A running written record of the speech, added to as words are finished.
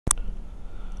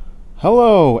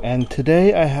Hello, and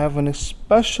today I have an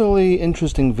especially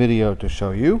interesting video to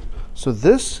show you. So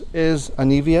this is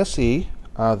an EVSE.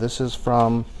 This is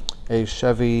from a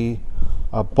Chevy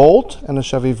Bolt and a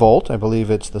Chevy Volt. I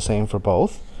believe it's the same for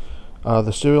both.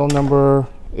 The serial number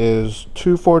is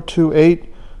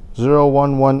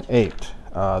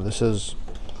 24280118. This is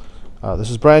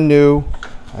brand new.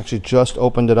 I actually just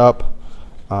opened it up.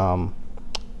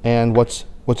 And what's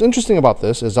interesting about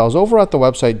this is I was over at the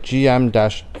website gm-volt.com,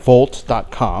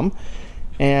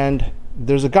 and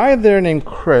there's a guy there named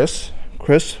Chris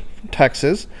from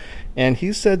Texas, and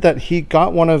he said that he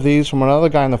got one of these from another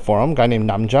guy in the forum, a guy named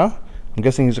Namja. I'm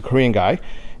guessing he's a Korean guy.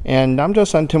 And Namja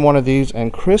sent him one of these,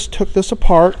 and Chris took this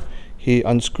apart. He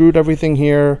unscrewed everything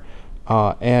here,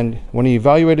 and when he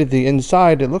evaluated the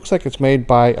inside, it looks like it's made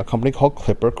by a company called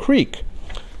Clipper Creek.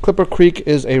 Clipper Creek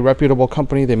is a reputable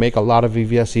company. They make a lot of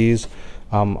EVSEs.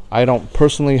 I don't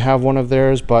personally have one of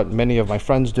theirs, but many of my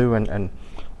friends do, and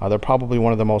they're probably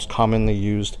one of the most commonly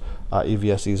used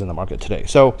EVSEs in the market today.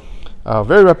 So,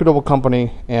 very reputable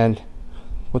company. And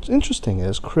what's interesting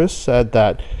is Chris said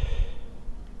that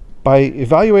by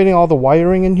evaluating all the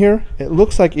wiring in here, it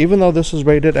looks like even though this is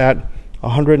rated at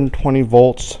 120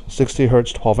 volts, 60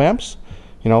 hertz, 12 amps,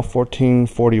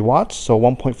 1440 watts, so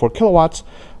 1.4 kilowatts,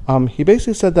 he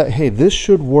basically said that, hey, this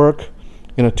should work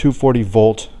in a 240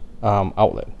 volt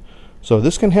outlet. So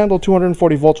this can handle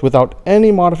 240 volts without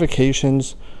any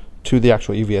modifications to the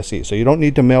actual EVSE. So you don't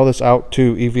need to mail this out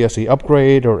to EVSE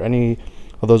Upgrade or any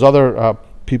of those other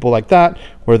people like that,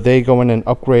 where they go in and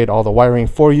upgrade all the wiring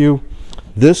for you.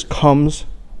 This comes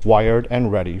wired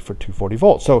and ready for 240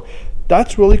 volts. So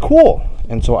that's really cool.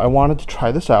 And so I wanted to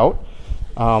try this out.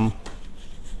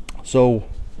 So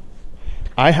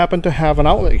I happen to have an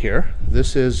outlet here.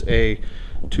 This is a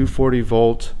 240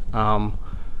 volt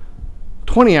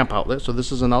 20 amp outlet. So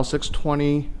this is an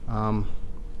L620.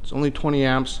 It's only 20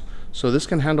 amps. So this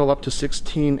can handle up to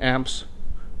 16 amps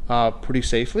pretty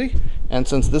safely. And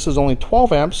since this is only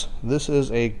 12 amps, this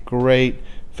is a great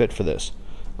fit for this.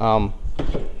 Now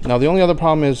the only other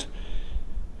problem is,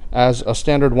 as a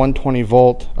standard 120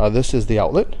 volt, this is the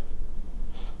outlet.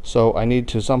 So I need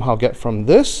to somehow get from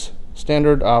this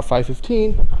standard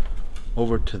 515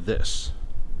 over to this.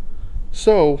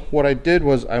 So what I did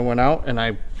was I went out and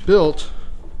I built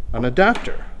an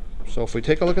adapter. So if we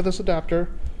take a look at this adapter,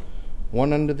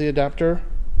 one end of the adapter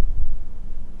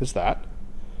is that,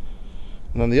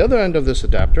 and then the other end of this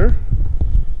adapter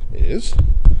is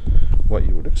what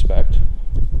you would expect,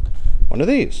 one of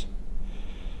these.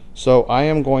 So I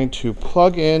am going to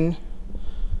plug this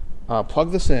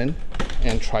in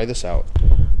and try this out.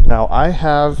 Now I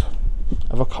have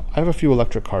a few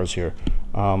electric cars here,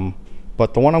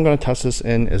 but the one I'm going to test this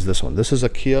in is this one. This is a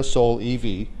Kia Soul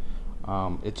EV.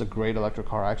 It's a great electric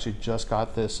car. I actually just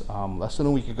got this less than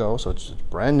a week ago, so it's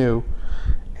brand new.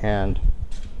 And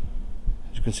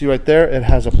as you can see right there, it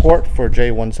has a port for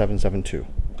J1772.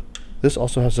 This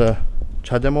also has a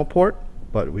CHAdeMO port,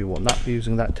 but we will not be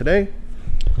using that today.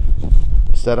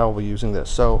 Instead, I'll be using this.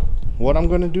 So what I'm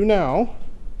going to do now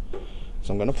is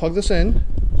I'm going to plug this in.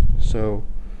 So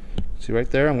see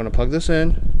right there, I'm going to plug this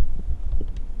in.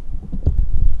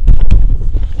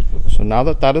 So now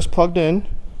that that is plugged in,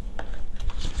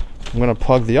 I'm going to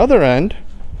plug the other end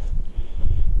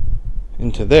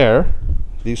into there.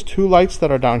 These two lights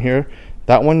that are down here,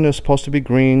 that one is supposed to be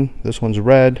green, this one's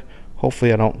red.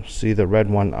 Hopefully I don't see the red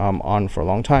one on for a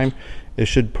long time. It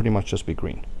should pretty much just be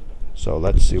green. So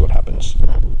let's see what happens.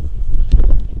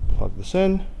 Plug this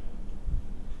in.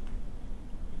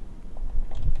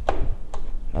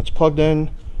 That's plugged in.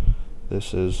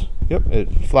 This is, yep,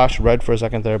 it flashed red for a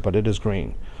second there, but it is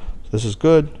green. So this is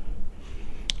good.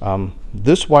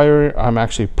 This wire I'm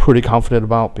actually pretty confident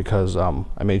about because I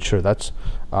made sure that's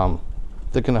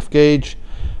thick enough gauge.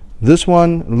 This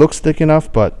one looks thick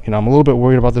enough, but I'm a little bit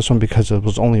worried about this one because it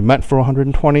was only meant for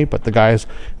 120, but the guys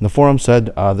in the forum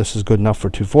said this is good enough for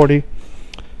 240.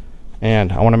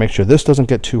 And I want to make sure this doesn't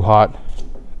get too hot,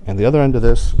 and the other end of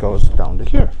this goes down to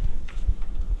here.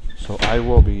 So I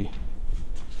will be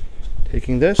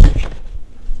taking this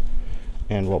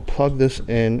and we'll plug this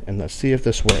in, and let's see if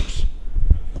this works.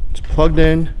 It's plugged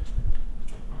in,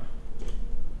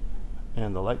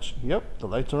 and the lights, yep, the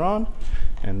lights are on,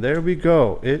 and there we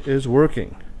go. It is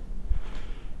working.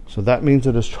 So that means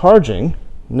it is charging.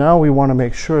 Now we want to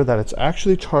make sure that it's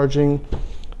actually charging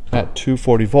at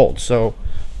 240 volts. So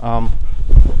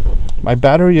my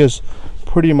battery is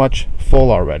pretty much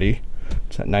full already.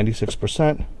 It's at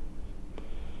 96%.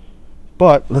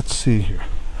 But let's see here.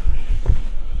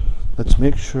 Let's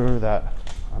make sure that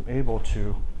I'm able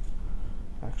to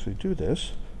actually do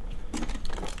this.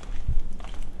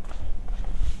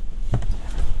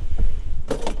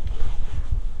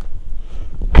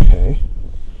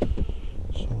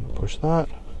 that.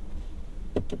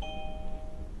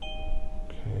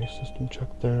 Okay, system check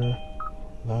there.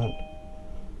 That.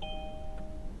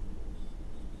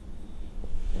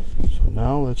 So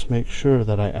now let's make sure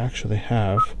that I actually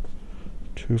have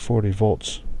 240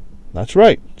 volts. That's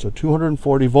right. So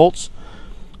 240 volts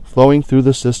flowing through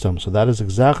the system. So that is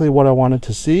exactly what I wanted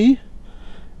to see.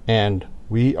 And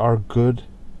we are good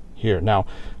here. Now,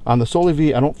 on the Soul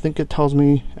EV, I don't think it tells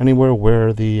me anywhere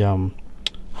where the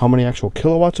how many actual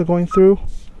kilowatts are going through.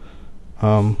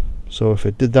 So if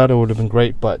it did that, it would have been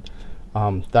great. But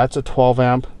that's a 12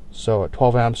 amp. So at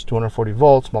 12 amps, 240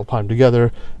 volts, multiply them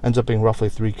together, ends up being roughly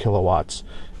 3 kilowatts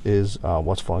is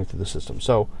what's flowing through the system.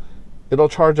 So it'll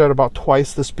charge at about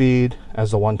twice the speed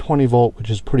as the 120 volt, which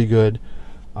is pretty good.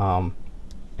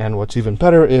 And what's even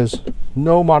better is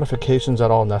no modifications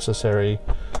at all necessary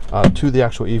to the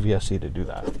actual EVSE to do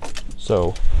that.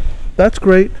 So that's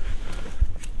great.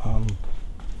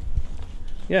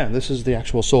 Yeah, this is the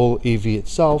actual Soul EV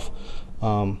itself.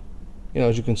 You know,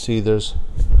 as you can see, there's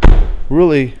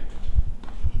really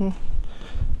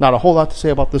not a whole lot to say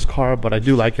about this car, but I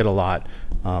do like it a lot.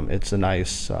 It's a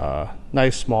nice,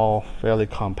 small, fairly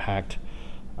compact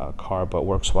car, but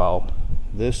works well.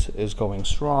 This is going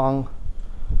strong.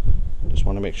 Just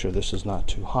want to make sure this is not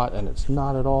too hot, and it's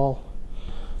not at all.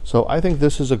 So I think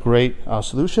this is a great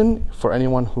solution for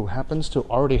anyone who happens to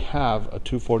already have a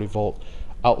 240 volt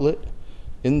outlet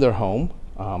in their home.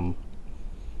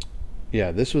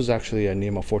 Yeah, this was actually a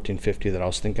NEMA 1450 that I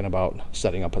was thinking about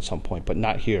setting up at some point, but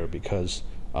not here because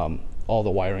all the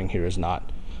wiring here is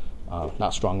not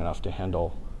strong enough to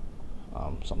handle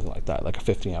something like that, like a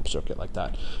 50 amp circuit like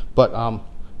that. But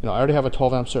you know, I already have a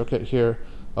 12 amp circuit here,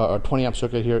 or 20 amp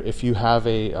circuit here. If you have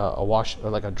a wash or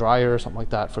like a dryer or something like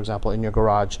that, for example, in your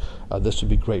garage, this would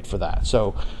be great for that.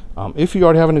 So if you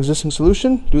already have an existing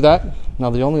solution, do that. Now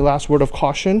the only last word of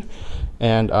caution,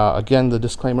 and again, the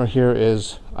disclaimer here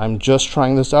is I'm just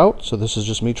trying this out, so this is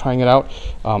just me trying it out.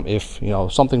 If you know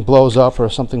something blows up or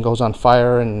something goes on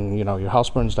fire and you know your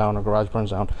house burns down or garage burns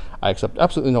down, I accept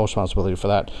absolutely no responsibility for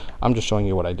that. I'm just showing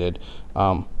you what I did.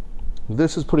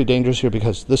 This is pretty dangerous here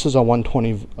because this is a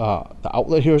 120, the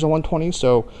outlet here is a 120,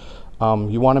 so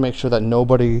you want to make sure that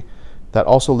nobody that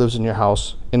also lives in your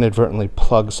house inadvertently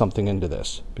plugs something into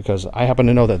this, because I happen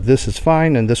to know that this is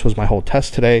fine and this was my whole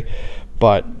test today.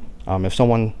 But if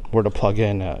someone were to plug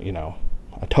in you know,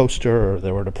 a toaster, or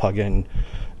they were to plug in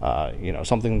you know,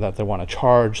 something that they want to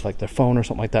charge, like their phone or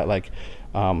something like that, like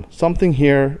something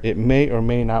here, it may or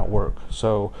may not work.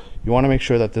 So you want to make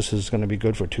sure that this is going to be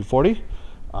good for 240.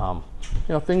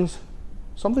 You know,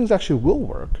 some things actually will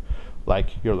work,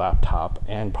 like your laptop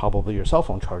and probably your cell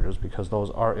phone chargers, because those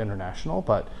are international,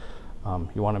 but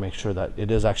you want to make sure that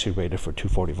it is actually rated for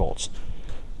 240 volts.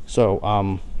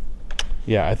 So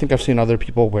yeah, I think I've seen other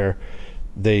people where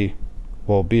they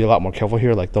will be a lot more careful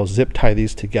here, like they'll zip tie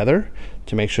these together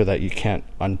to make sure that you can't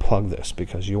unplug this,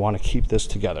 because you want to keep this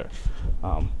together.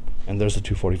 And there's the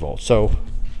 240 volts. So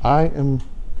I am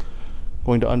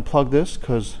going to unplug this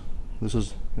because this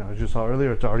is, you know, as you saw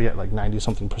earlier, it's already at like 90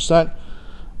 something percent.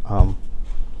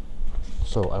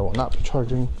 So I will not be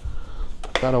charging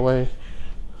that away,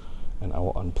 and I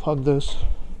will unplug this,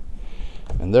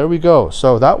 and there we go.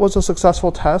 So that was a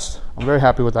successful test. I'm very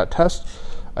happy with that test.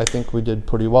 I think we did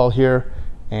pretty well here.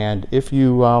 And if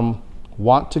you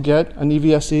want to get an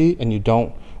EVSE and you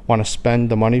don't want to spend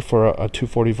the money for a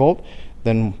 240 volt,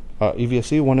 then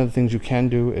EVSE, one of the things you can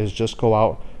do is just go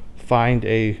out, find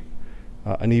an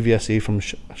EVSE from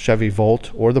Chevy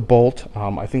Volt or the Bolt.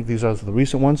 I think these are the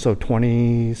recent ones, so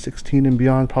 2016 and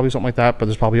beyond, probably something like that, but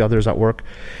there's probably others that work.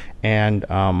 And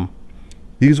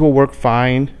these will work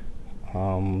fine.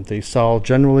 They sell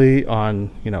generally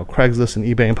on, you know, Craigslist and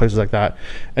eBay and places like that,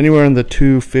 anywhere in the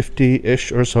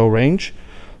 250-ish or so range.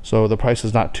 So the price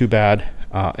is not too bad.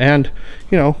 And,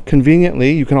 you know,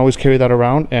 conveniently, you can always carry that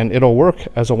around, and it'll work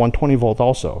as a 120 volt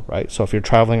also, right? So if you're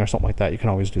traveling or something like that, you can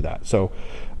always do that. So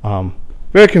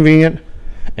very convenient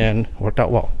and worked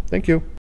out well. Thank you.